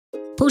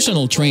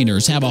Personal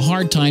trainers have a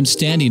hard time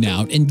standing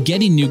out and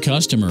getting new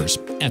customers.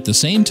 At the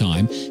same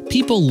time,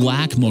 people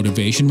lack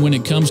motivation when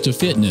it comes to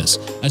fitness,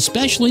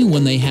 especially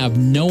when they have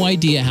no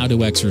idea how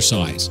to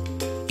exercise.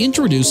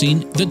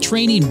 Introducing The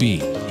Training Bee,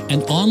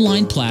 an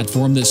online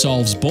platform that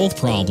solves both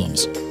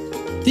problems.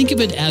 Think of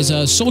it as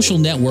a social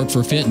network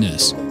for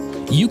fitness.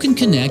 You can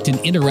connect and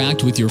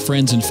interact with your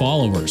friends and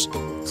followers,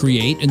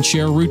 create and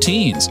share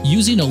routines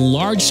using a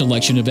large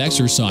selection of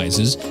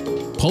exercises,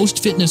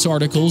 post fitness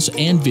articles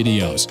and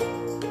videos,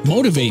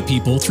 motivate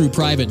people through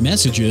private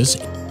messages,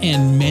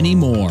 and many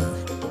more.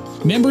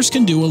 Members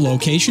can do a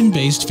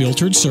location-based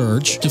filtered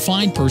search to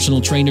find personal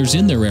trainers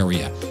in their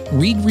area,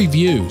 read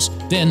reviews,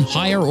 then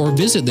hire or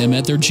visit them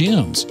at their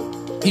gyms.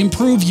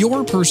 Improve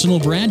your personal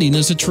branding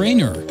as a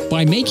trainer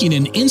by making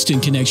an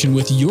instant connection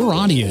with your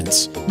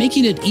audience,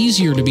 making it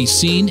easier to be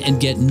seen and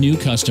get new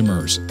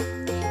customers.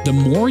 The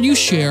more you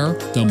share,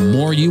 the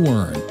more you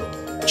earn.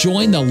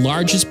 Join the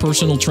largest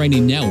personal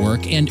training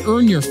network and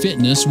earn your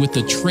fitness with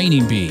The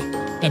Training Bee.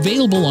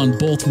 Available on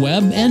both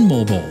web and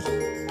mobile.